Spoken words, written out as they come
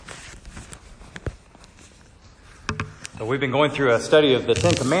We've been going through a study of the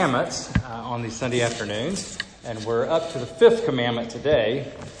Ten Commandments on these Sunday afternoons, and we're up to the fifth commandment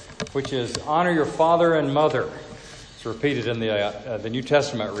today, which is honor your father and mother. It's repeated in the New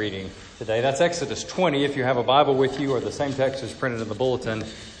Testament reading today. That's Exodus 20 if you have a Bible with you, or the same text is printed in the bulletin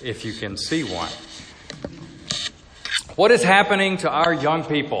if you can see one. What is happening to our young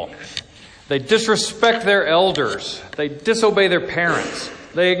people? They disrespect their elders. They disobey their parents.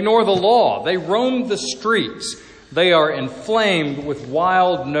 They ignore the law. They roam the streets. They are inflamed with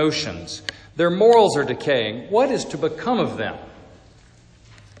wild notions. Their morals are decaying. What is to become of them?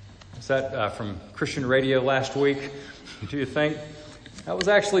 Is that from Christian radio last week? Do you think? That was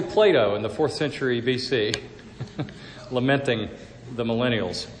actually Plato in the 4th century BC, lamenting the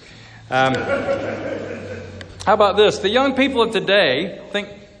millennials. How about this? The young people of today think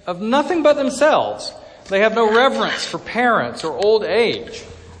of nothing but themselves. They have no reverence for parents or old age.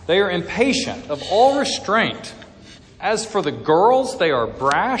 They are impatient of all restraint. As for the girls, they are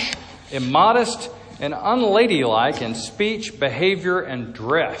brash, immodest, and unladylike in speech, behavior, and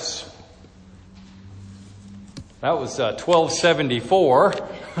dress. That was 1274.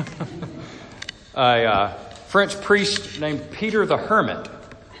 A French priest named Peter the Hermit.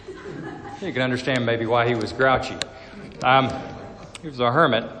 You can understand maybe why he was grouchy. He was a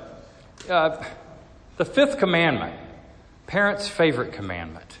hermit. The fifth commandment, parents' favorite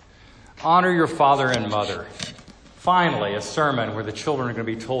commandment, honor your father and mother. Finally, a sermon where the children are going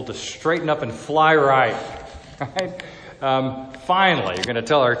to be told to straighten up and fly right. Finally, you're going to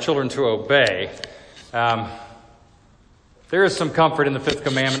tell our children to obey. There is some comfort in the fifth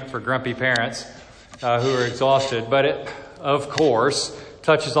commandment for grumpy parents who are exhausted, but it, of course,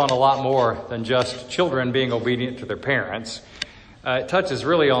 touches on a lot more than just children being obedient to their parents. It touches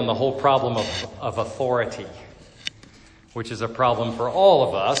really on the whole problem of authority, which is a problem for all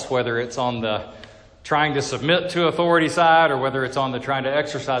of us, whether it's on the trying to submit to authority side or whether it's on the trying to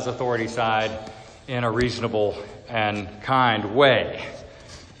exercise authority side in a reasonable and kind way.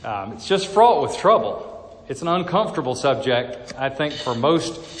 It's just fraught with trouble. It's an uncomfortable subject, I think, for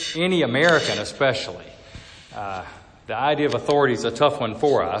most, any American especially. The idea of authority is a tough one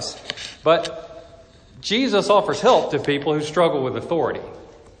for us, but Jesus offers help to people who struggle with authority.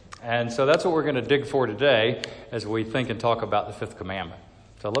 And so that's what we're going to dig for today as we think and talk about the fifth commandment.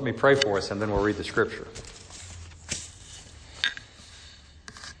 So let me pray for us and then we'll read the scripture.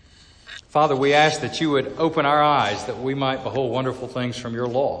 Father, we ask that you would open our eyes that we might behold wonderful things from your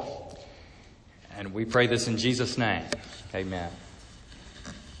law. And we pray this in Jesus' name. Amen.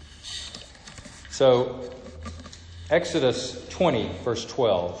 So, Exodus 20, verse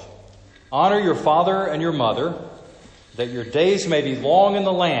 12. Honor your father and your mother, that your days may be long in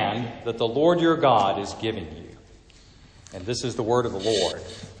the land that the Lord your God is giving you. And this is the word of the Lord.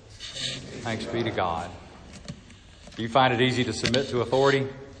 Thanks be to God. Do you find it easy to submit to authority?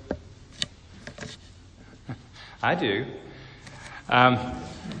 I do. I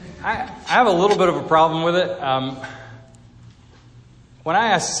have a little bit of a problem with it. When I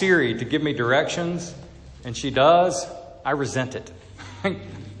ask Siri to give me directions, and she does, I resent it.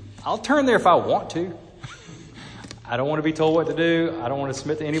 I'll turn there if I want to. I don't want to be told what to do. I don't want to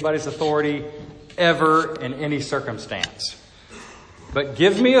submit to anybody's authority ever in any circumstance. But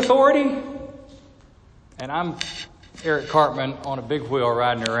give me authority, and I'm Eric Cartman on a big wheel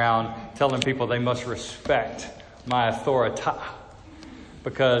riding around telling people they must respect my authority,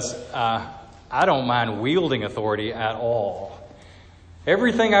 because I don't mind wielding authority at all.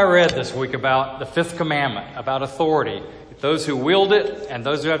 Everything I read this week about the fifth commandment, about authority, those who wield it and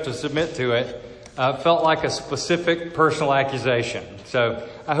those who have to submit to it, felt like a specific personal accusation. So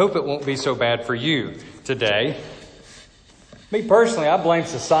I hope it won't be so bad for you today. Me personally, I blame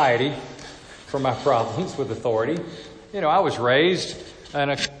society for my problems with authority. You know, I was raised in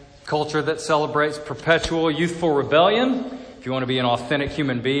a culture that celebrates perpetual youthful rebellion. If you want to be an authentic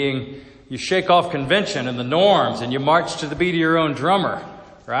human being, you shake off convention and the norms and you march to the beat of your own drummer,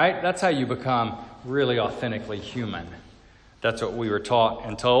 right? That's how you become really authentically human. That's what we were taught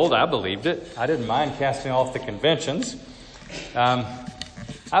and told. I believed it. I didn't mind casting off the conventions.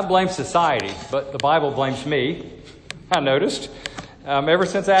 I blame society, but the Bible blames me, I noticed. Ever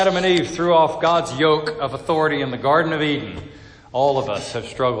since Adam and Eve threw off God's yoke of authority in the Garden of Eden, all of us have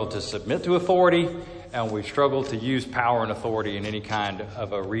struggled to submit to authority, and we've struggled to use power and authority in any kind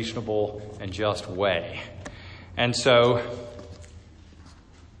of a reasonable and just way. And so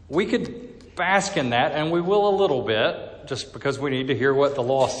we could bask in that, and we will a little bit, just because we need to hear what the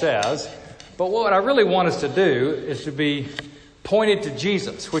law says. But what I really want us to do is to be pointed to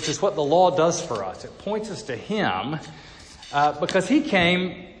Jesus, which is what the law does for us. It points us to him because he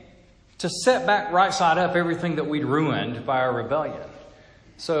came to set back right side up everything that we'd ruined by our rebellion.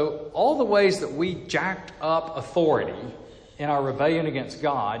 So all the ways that we jacked up authority in our rebellion against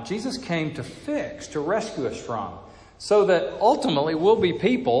God, Jesus came to fix, to rescue us from, so that ultimately we'll be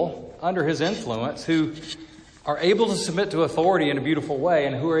people under his influence who are able to submit to authority in a beautiful way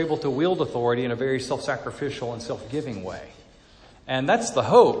and who are able to wield authority in a very self-sacrificial and self-giving way. And that's the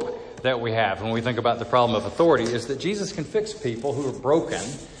hope that we have when we think about the problem of authority, is that Jesus can fix people who are broken,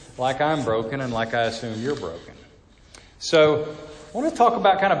 like I'm broken and like I assume you're broken. So I want to talk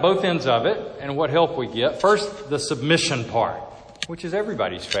about kind of both ends of it and what help we get. First, the submission part, which is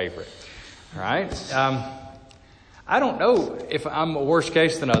everybody's favorite. All right? I don't know if I'm a worse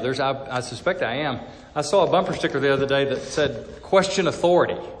case than others. I suspect I am. I saw a bumper sticker the other day that said, "Question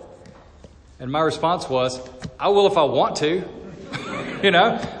authority." And my response was, I will if I want to. You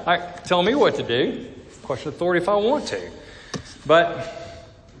know, like, tell me what to do. Question authority if I want to. But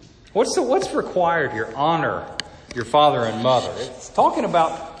what's required here? Honor your father and mother. It's talking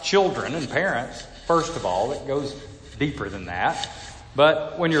about children and parents, first of all. It goes deeper than that.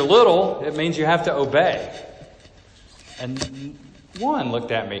 But when you're little, it means you have to obey. And one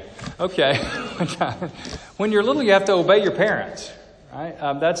looked at me. Okay. When you're little, you have to obey your parents. Right?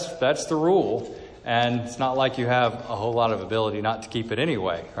 That's the rule. And it's not like you have a whole lot of ability not to keep it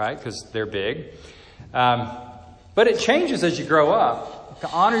anyway, right? Because they're big. But it changes as you grow up. To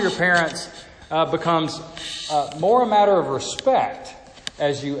honor your parents becomes more a matter of respect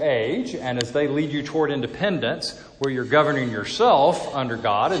as you age and as they lead you toward independence, where you're governing yourself under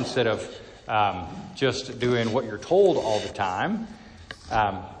God instead of just doing what you're told all the time.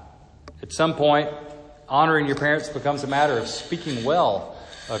 At some point, honoring your parents becomes a matter of speaking well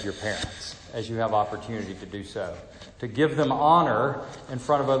of your parents as you have opportunity to do so, to give them honor in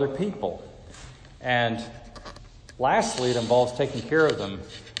front of other people. And lastly, it involves taking care of them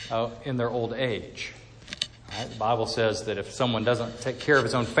in their old age. Right? The Bible says that if someone doesn't take care of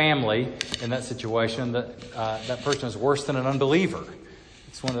his own family in that situation, that person is worse than an unbeliever.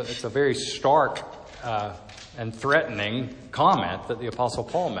 It's a very stark and threatening comment that the Apostle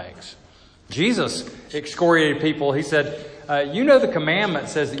Paul makes. Jesus excoriated people. He said, you know the commandment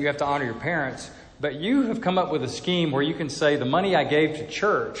says that you have to honor your parents, but you have come up with a scheme where you can say the money I gave to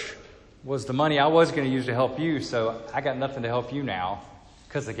church was the money I was going to use to help you, so I got nothing to help you now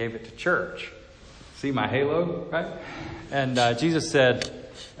because I gave it to church. See my halo, right? And Jesus said,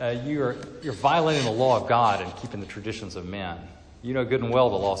 you're violating the law of God and keeping the traditions of men. You know good and well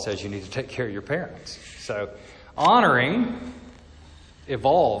the law says you need to take care of your parents. So honoring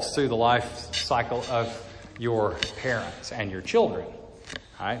evolves through the life cycle of your parents and your children.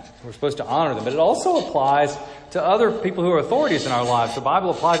 Right? We're supposed to honor them. But it also applies to other people who are authorities in our lives. The Bible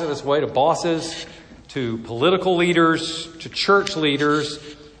applies it this way to bosses, to political leaders, to church leaders,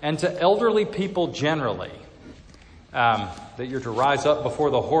 and to elderly people generally. That you're to rise up before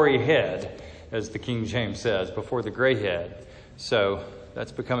the hoary head, as the King James says, before the gray head. So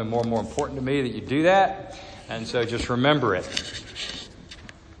that's becoming more and more important to me that you do that. And so just remember it.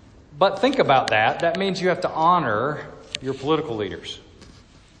 But think about that. That means you have to honor your political leaders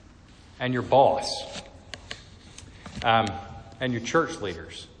and your boss and your church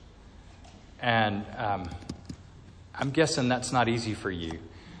leaders. And I'm guessing that's not easy for you.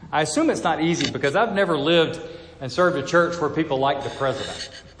 I assume it's not easy because I've never lived and served a church where people like the president.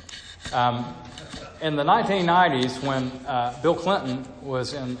 In the 1990s, when Bill Clinton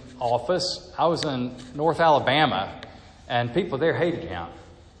was in office, I was in North Alabama, and people there hated him.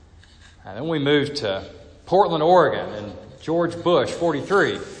 And then we moved to Portland, Oregon, and George Bush,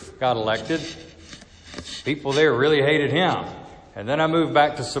 43, got elected. People there really hated him. And then I moved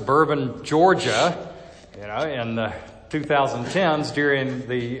back to suburban Georgia, in the 2010s during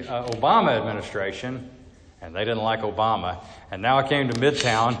the Obama administration, and they didn't like Obama. And now I came to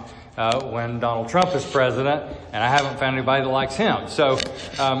Midtown when Donald Trump is president, and I haven't found anybody that likes him. So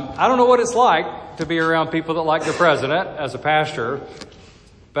I don't know what it's like to be around people that like their president as a pastor,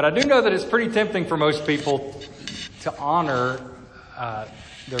 but I do know that it's pretty tempting for most people to honor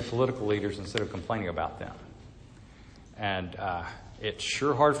their political leaders instead of complaining about them. And it's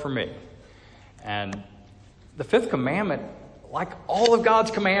sure hard for me. And the fifth commandment, like all of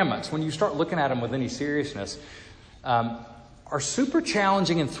God's commandments, when you start looking at them with any seriousness, are super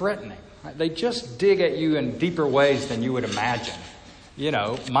challenging and threatening. Right? They just dig at you in deeper ways than you would imagine.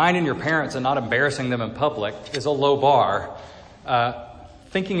 Minding your parents and not embarrassing them in public is a low bar.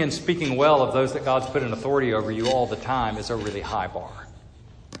 Thinking and speaking well of those that God's put in authority over you all the time is a really high bar.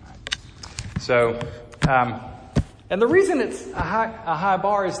 Right? So, and the reason it's a high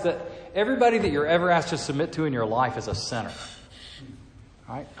bar is that everybody that you're ever asked to submit to in your life is a sinner.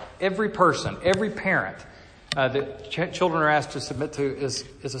 Right? Every person, every parent that children are asked to submit to is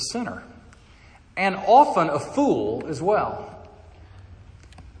a sinner. And often a fool as well.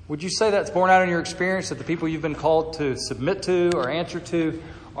 Would you say that's borne out in your experience, that the people you've been called to submit to or answer to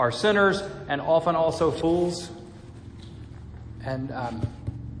are sinners and often also fools? And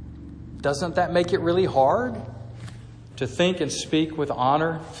doesn't that make it really hard to think and speak with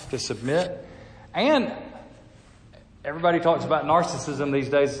honor, to submit? And everybody talks about narcissism these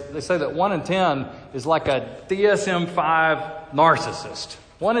days. They say that 1 in 10 is like a DSM-5 narcissist.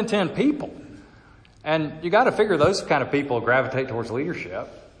 1 in 10 people. And you got to figure those kind of people gravitate towards leadership.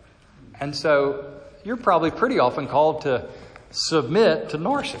 And so you're probably pretty often called to submit to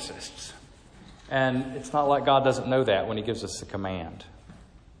narcissists. And it's not like God doesn't know that when He gives us the command.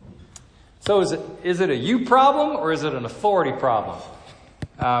 So is it a you problem or is it an authority problem?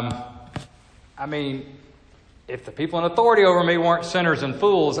 I mean, if the people in authority over me weren't sinners and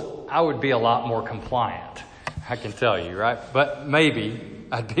fools, I would be a lot more compliant. I can tell you, right? But maybe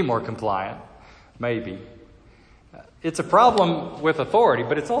I'd be more compliant. Maybe. It's a problem with authority,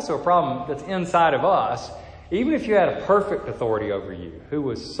 but it's also a problem that's inside of us. Even if you had a perfect authority over you, who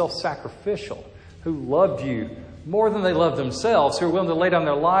was self-sacrificial, who loved you more than they loved themselves, who were willing to lay down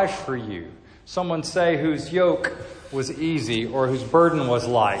their lives for you. Someone say whose yoke was easy or whose burden was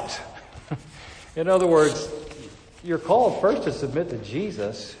light. In other words, you're called first to submit to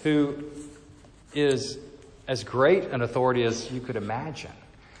Jesus, who is as great an authority as you could imagine.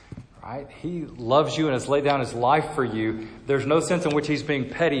 Right? He loves you and has laid down His life for you. There's no sense in which He's being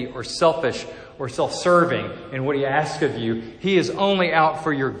petty or selfish or self-serving in what He asks of you. He is only out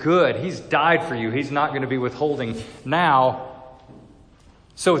for your good. He's died for you. He's not going to be withholding now.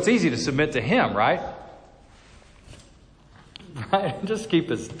 So it's easy to submit to Him, right? Right? Just keep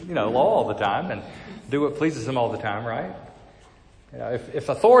His law all the time and do what pleases Him all the time, right? If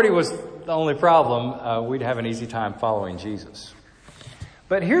authority was the only problem, we'd have an easy time following Jesus.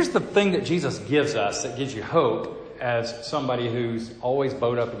 But here's the thing that Jesus gives us that gives you hope as somebody who's always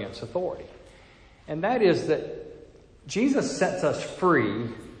bowed up against authority. And that is that Jesus sets us free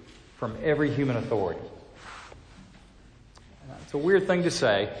from every human authority. It's a weird thing to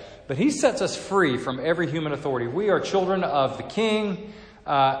say, but He sets us free from every human authority. We are children of the King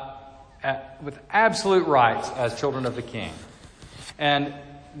with absolute rights as children of the King. And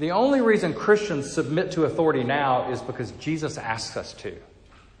the only reason Christians submit to authority now is because Jesus asks us to.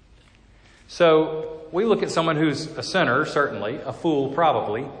 So we look at someone who's a sinner, certainly, a fool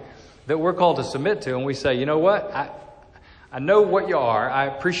probably, that we're called to submit to, and we say, you know what? I know what you are. I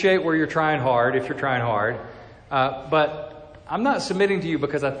appreciate where you're trying hard, if you're trying hard. But I'm not submitting to you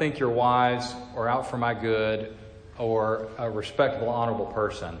because I think you're wise or out for my good or a respectable, honorable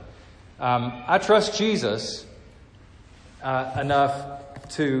person. I trust Jesus enough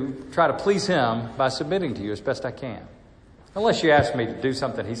to try to please Him by submitting to you as best I can. Unless you ask me to do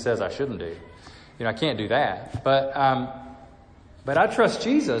something He says I shouldn't do. I can't do that. But I trust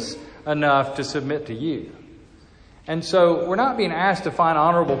Jesus enough to submit to you. And so we're not being asked to find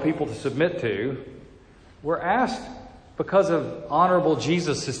honorable people to submit to. We're asked, because of honorable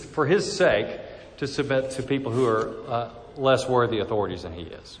Jesus, for His sake, to submit to people who are less worthy authorities than He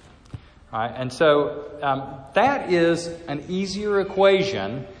is. All right? And so that is an easier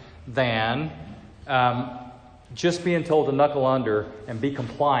equation than just being told to knuckle under and be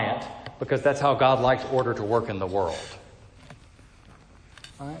compliant, because that's how God likes order to work in the world.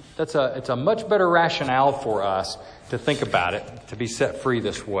 All right? It's a much better rationale for us to think about it, to be set free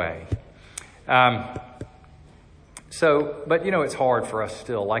this way. But it's hard for us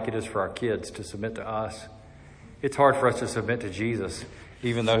still, like it is for our kids, to submit to us. It's hard for us to submit to Jesus,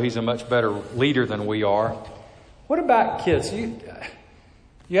 even though He's a much better leader than we are. What about kids?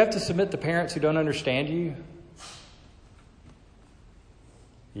 You have to submit to parents who don't understand you?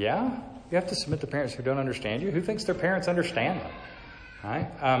 Yeah? You have to submit to parents who don't understand you? Who thinks their parents understand them?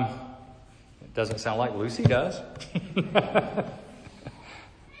 Right? It doesn't sound like Lucy does.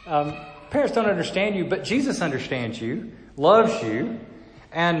 Parents don't understand you, but Jesus understands you, loves you,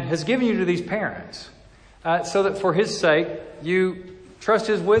 and has given you to these parents so that for His sake, you trust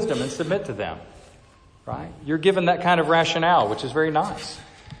His wisdom and submit to them. Right? You're given that kind of rationale, which is very nice.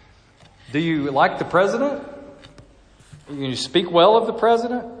 Do you like the president? You speak well of the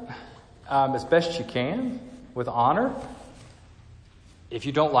president as best you can, with honor. If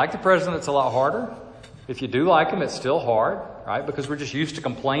you don't like the president, it's a lot harder. If you do like him, it's still hard, right? Because we're just used to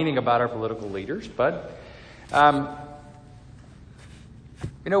complaining about our political leaders. But,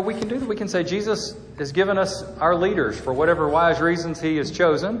 we can do that. We can say Jesus has given us our leaders for whatever wise reasons He has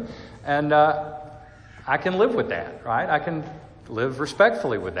chosen. And I can live with that, right? I can live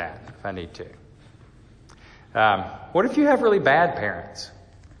respectfully with that if I need to. What if you have really bad parents?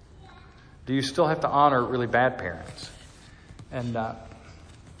 Do you still have to honor really bad parents? And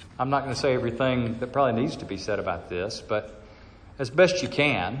I'm not going to say everything that probably needs to be said about this, but as best you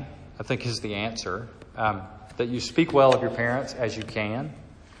can, I think is the answer. That you speak well of your parents as you can.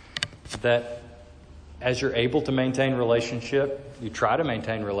 That as you're able to maintain relationship, you try to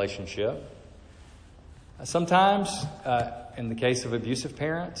maintain relationship. Sometimes, in the case of abusive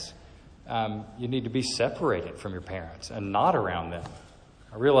parents, you need to be separated from your parents and not around them.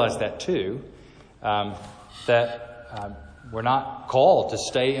 I realize that too, that we're not called to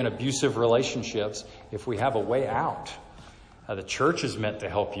stay in abusive relationships if we have a way out. The church is meant to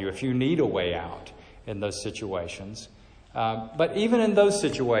help you if you need a way out in those situations. But even in those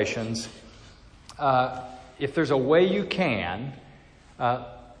situations, if there's a way you can,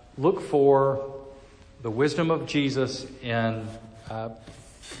 look for the wisdom of Jesus in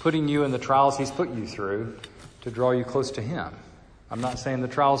putting you in the trials He's put you through to draw you close to Him. I'm not saying the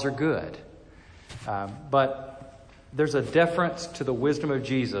trials are good, but there's a deference to the wisdom of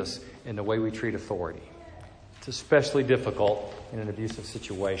Jesus in the way we treat authority. It's especially difficult in an abusive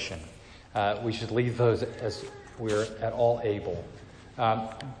situation. We should leave those as we're at all able.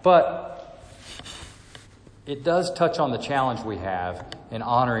 But it does touch on the challenge we have in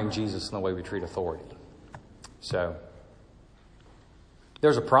honoring Jesus in the way we treat authority. So,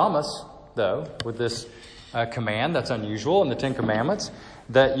 there's a promise, though, with this command that's unusual in the Ten Commandments,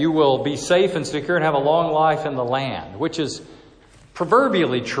 that you will be safe and secure and have a long life in the land, which is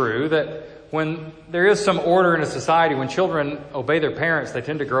proverbially true, that when there is some order in a society, when children obey their parents, they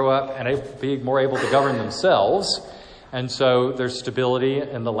tend to grow up and be more able to govern themselves. And so there's stability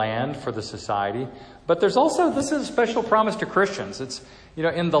in the land for the society. But there's also, this is a special promise to Christians. It's,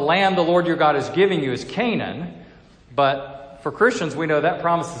 in the land the Lord your God is giving you is Canaan. But for Christians, we know that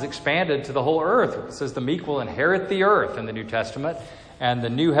promise is expanded to the whole earth. It says the meek will inherit the earth in the New Testament. And the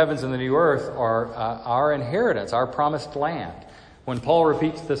new heavens and the new earth are our inheritance, our promised land. When Paul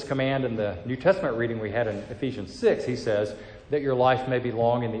repeats this command in the New Testament reading we had in Ephesians 6, he says that your life may be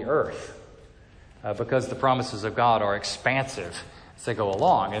long in the earth. Because the promises of God are expansive as they go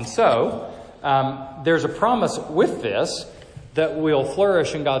along. And so, there's a promise with this that we'll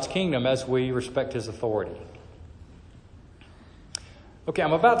flourish in God's kingdom as we respect His authority. Okay,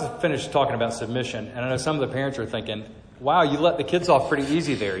 I'm about to finish talking about submission, and I know some of the parents are thinking, wow, you let the kids off pretty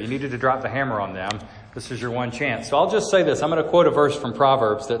easy there. You needed to drop the hammer on them. This is your one chance. So I'll just say this. I'm going to quote a verse from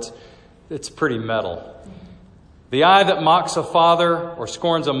Proverbs that's pretty metal. The eye that mocks a father or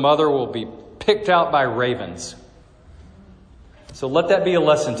scorns a mother will be picked out by ravens. So let that be a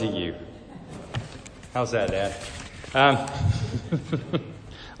lesson to you. How's that, Dad?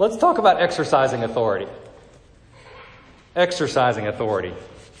 Let's talk about exercising authority. Exercising authority.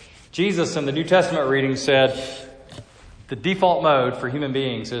 Jesus in the New Testament reading said the default mode for human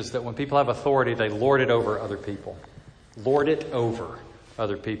beings is that when people have authority, they lord it over other people. Lord it over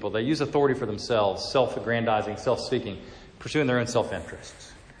other people. They use authority for themselves, self-aggrandizing, self-seeking, pursuing their own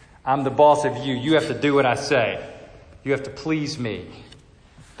self-interests. I'm the boss of you. You have to do what I say. You have to please me.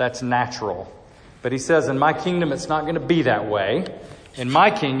 That's natural. But he says, in my kingdom, it's not going to be that way. In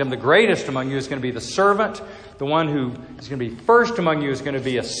my kingdom, the greatest among you is going to be the servant. The one who is going to be first among you is going to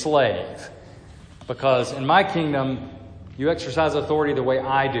be a slave. Because in my kingdom, you exercise authority the way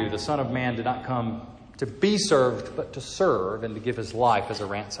I do. The Son of Man did not come to be served, but to serve and to give His life as a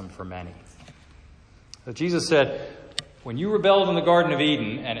ransom for many. So Jesus said, when you rebelled in the Garden of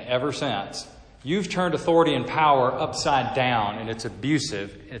Eden, and ever since, you've turned authority and power upside down, and it's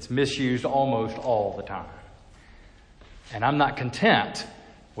abusive. It's misused almost all the time. And I'm not content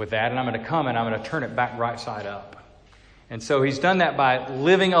with that, and I'm going to come and I'm going to turn it back right side up. And so He's done that by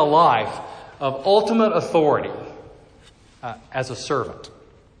living a life of ultimate authority as a servant,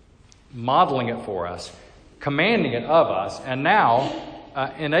 modeling it for us, commanding it of us, and now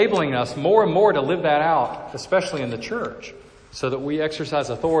enabling us more and more to live that out, especially in the church, so that we exercise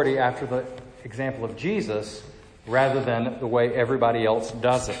authority after the example of Jesus rather than the way everybody else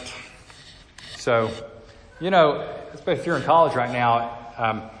does it. So, especially if you're in college right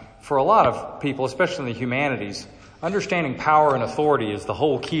now, for a lot of people, especially in the humanities, understanding power and authority is the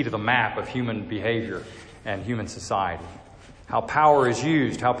whole key to the map of human behavior and human society. How power is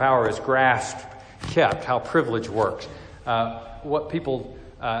used, how power is grasped, kept, how privilege works, how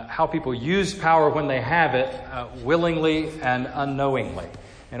people use power when they have it willingly and unknowingly,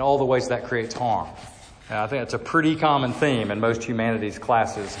 and all the ways that creates harm. And I think it's a pretty common theme in most humanities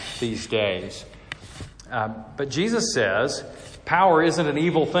classes these days. But Jesus says power isn't an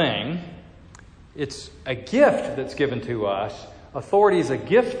evil thing. It's a gift that's given to us Authority is a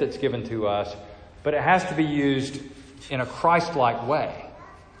gift that's given to us, but it has to be used in a Christ-like way.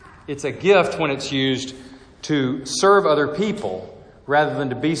 It's a gift when it's used to serve other people rather than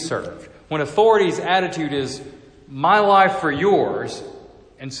to be served. When authority's attitude is my life for yours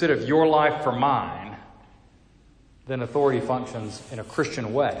instead of your life for mine, then authority functions in a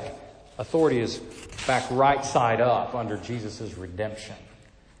Christian way. Authority is back right side up under Jesus' redemption.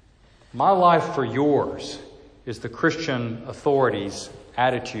 My life for yours is the Christian authority's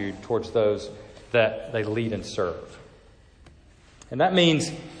attitude towards those that they lead and serve. And that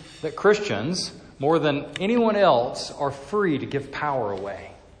means that Christians, more than anyone else, are free to give power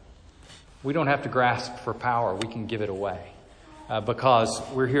away. We don't have to grasp for power. We can give it away because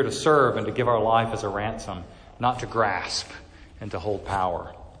we're here to serve and to give our life as a ransom, not to grasp and to hold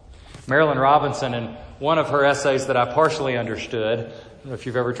power. Marilyn Robinson, in one of her essays that I partially understood, I don't know if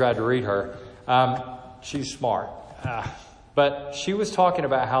you've ever tried to read her, she's smart, but she was talking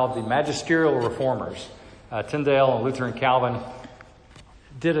about how the magisterial reformers, Tyndale and Luther and Calvin,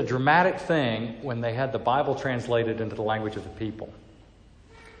 did a dramatic thing when they had the Bible translated into the language of the people.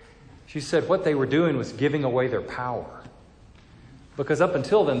 She said what they were doing was giving away their power. Because up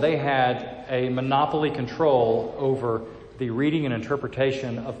until then, they had a monopoly control over the reading and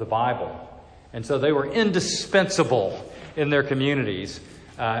interpretation of the Bible. And so they were indispensable in their communities,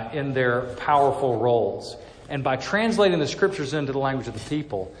 in their powerful roles. And by translating the Scriptures into the language of the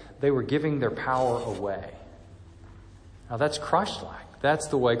people, they were giving their power away. Now that's Christ-like. That's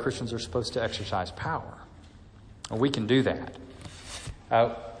the way Christians are supposed to exercise power. And we can do that.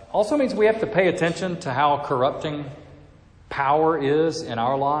 Also means we have to pay attention to how corrupting power is in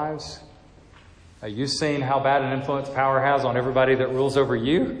our lives. You've seen how bad an influence power has on everybody that rules over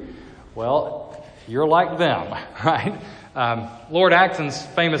you. Well, you're like them, right? Lord Acton's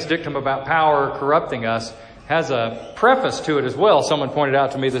famous dictum about power corrupting us has a preface to it as well. Someone pointed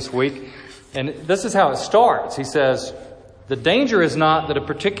out to me this week. And this is how it starts. He says, the danger is not that a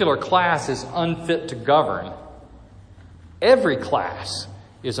particular class is unfit to govern. Every class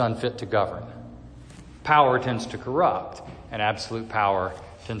is unfit to govern. Power tends to corrupt, and absolute power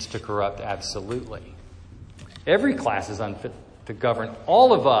tends to corrupt absolutely. Every class is unfit to govern.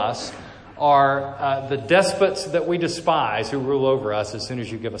 All of us are the despots that we despise who rule over us as soon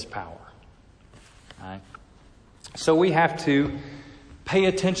as you give us power. All right? So we have to pay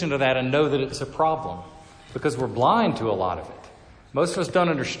attention to that and know that it's a problem because we're blind to a lot of it. Most of us don't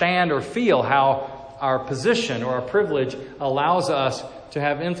understand or feel how our position or our privilege allows us to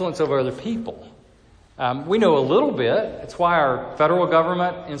have influence over other people. We know a little bit. It's why our federal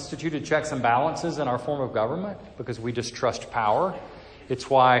government instituted checks and balances in our form of government, because we distrust power. It's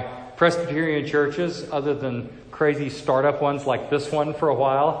why Presbyterian churches, other than crazy startup ones like this one for a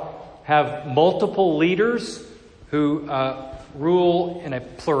while, have multiple leaders who rule in a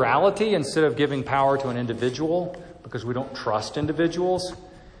plurality instead of giving power to an individual, because we don't trust individuals.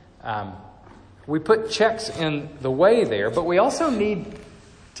 We put checks in the way there, but we also need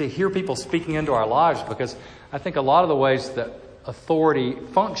to hear people speaking into our lives, because I think a lot of the ways that authority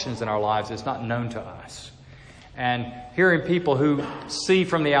functions in our lives is not known to us. And hearing people who see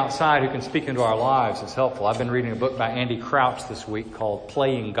from the outside who can speak into our lives is helpful. I've been reading a book by Andy Crouch this week called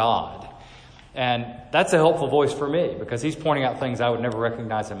Playing God. And that's a helpful voice for me because he's pointing out things I would never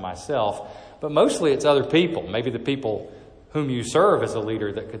recognize in myself. But mostly it's other people, maybe the people whom you serve as a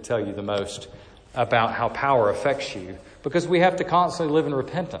leader, that could tell you the most about how power affects you, because we have to constantly live in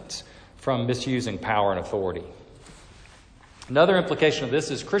repentance from misusing power and authority. Another implication of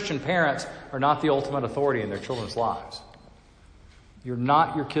this is Christian parents are not the ultimate authority in their children's lives. You're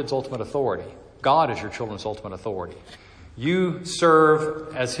not your kid's ultimate authority. God is your children's ultimate authority. You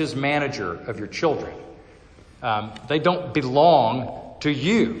serve as His manager of your children. They don't belong to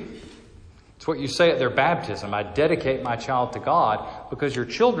you. It's what you say at their baptism. I dedicate my child to God, because your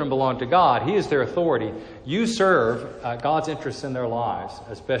children belong to God. He is their authority. You serve God's interests in their lives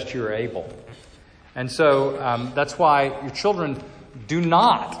as best you are able. And so that's why your children do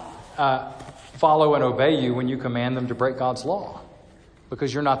not follow and obey you when you command them to break God's law,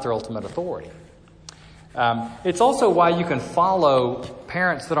 because you're not their ultimate authority. It's also why you can follow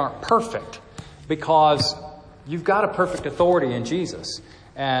parents that aren't perfect, because you've got a perfect authority in Jesus.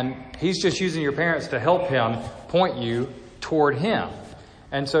 And He's just using your parents to help Him point you toward Him.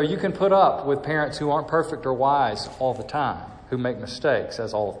 And so you can put up with parents who aren't perfect or wise all the time, who make mistakes,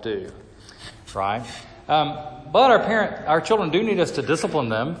 as all do. Right? But our children do need us to discipline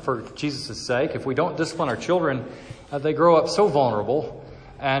them for Jesus' sake. If we don't discipline our children, they grow up so vulnerable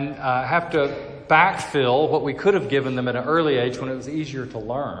and have to backfill what we could have given them at an early age when it was easier to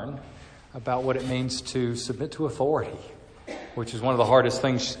learn about what it means to submit to authority which is one of the hardest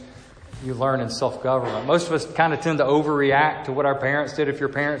things you learn in self-government. Most of us kind of tend to overreact to what our parents did. If your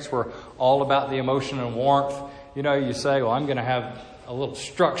parents were all about the emotion and warmth, you say, well, I'm going to have a little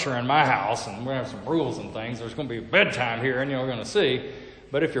structure in my house and we're going to have some rules and things. There's going to be a bedtime here and we're going to see.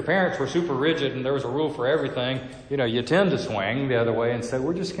 But if your parents were super rigid and there was a rule for everything, you tend to swing the other way and say,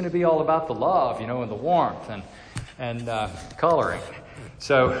 we're just going to be all about the love, and the warmth and coloring.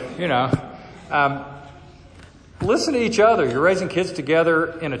 So, listen to each other. You're raising kids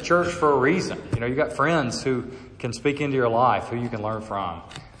together in a church for a reason. You got friends who can speak into your life, who you can learn from,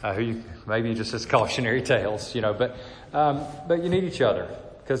 maybe just as cautionary tales, but you need each other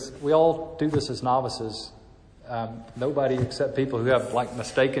because we all do this as novices. Nobody except people who have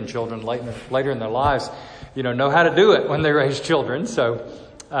mistaken children later in their lives, know how to do it when they raise children. So,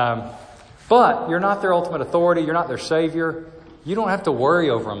 but you're not their ultimate authority. You're not their savior. You don't have to worry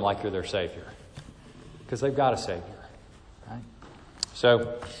over them like you're their savior because they've got a savior. Right?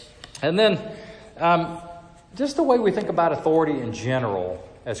 So, and then just the way we think about authority in general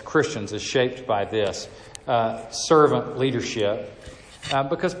as Christians is shaped by this servant leadership.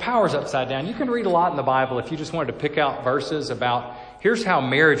 Because power's upside down. You can read a lot in the Bible if you just wanted to pick out verses about here's how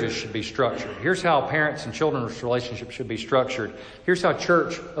marriages should be structured. Here's how parents and children's relationships should be structured. Here's how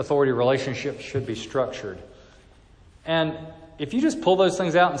church authority relationships should be structured. And if you just pull those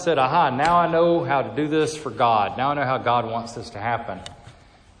things out and said, aha, now I know how to do this for God. Now I know how God wants this to happen.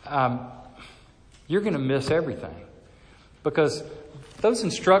 You're going to miss everything. Because those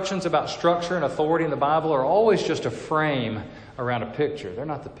instructions about structure and authority in the Bible are always just a frame around a picture. They're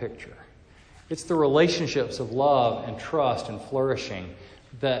not the picture. It's the relationships of love and trust and flourishing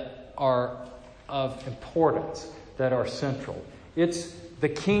that are of importance, that are central. It's the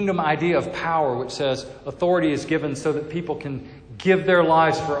kingdom idea of power, which says authority is given so that people can give their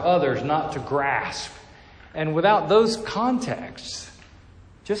lives for others, not to grasp. And without those contexts,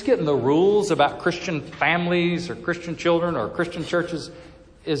 just getting the rules about Christian families or Christian children or Christian churches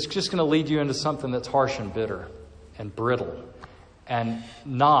is just going to lead you into something that's harsh and bitter and brittle and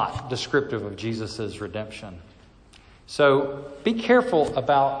not descriptive of Jesus' redemption. So be careful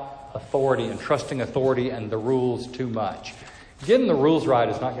about authority and trusting authority and the rules too much. Getting the rules right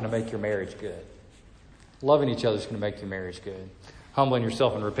is not going to make your marriage good. Loving each other is going to make your marriage good. Humbling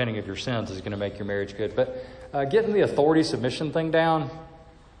yourself and repenting of your sins is going to make your marriage good. But getting the authority submission thing down,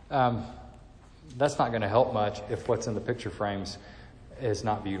 that's not going to help much if what's in the picture frames is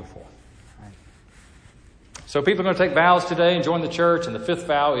not beautiful. Right? So people are going to take vows today and join the church. And the fifth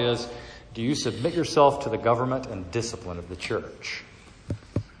vow is, do you submit yourself to the government and discipline of the church?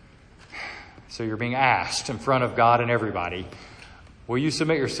 So you're being asked in front of God and everybody, will you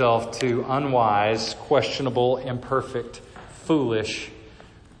submit yourself to unwise, questionable, imperfect, foolish,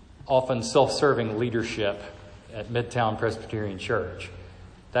 often self-serving leadership at Midtown Presbyterian Church?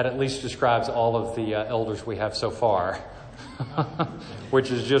 That at least describes all of the elders we have so far,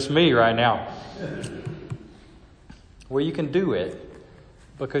 which is just me right now. Well, you can do it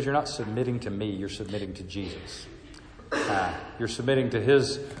because you're not submitting to me, you're submitting to Jesus. You're submitting to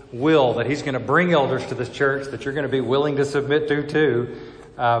His will that He's going to bring elders to this church that you're going to be willing to submit to too,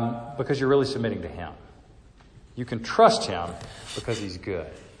 because you're really submitting to Him. You can trust Him because He's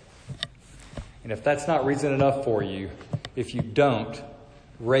good. And if that's not reason enough for you, if you don't,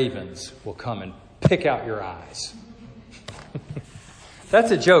 ravens will come and pick out your eyes. That's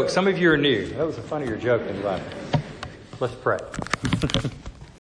a joke. Some of you are new. That was a funnier joke than what. Let's pray.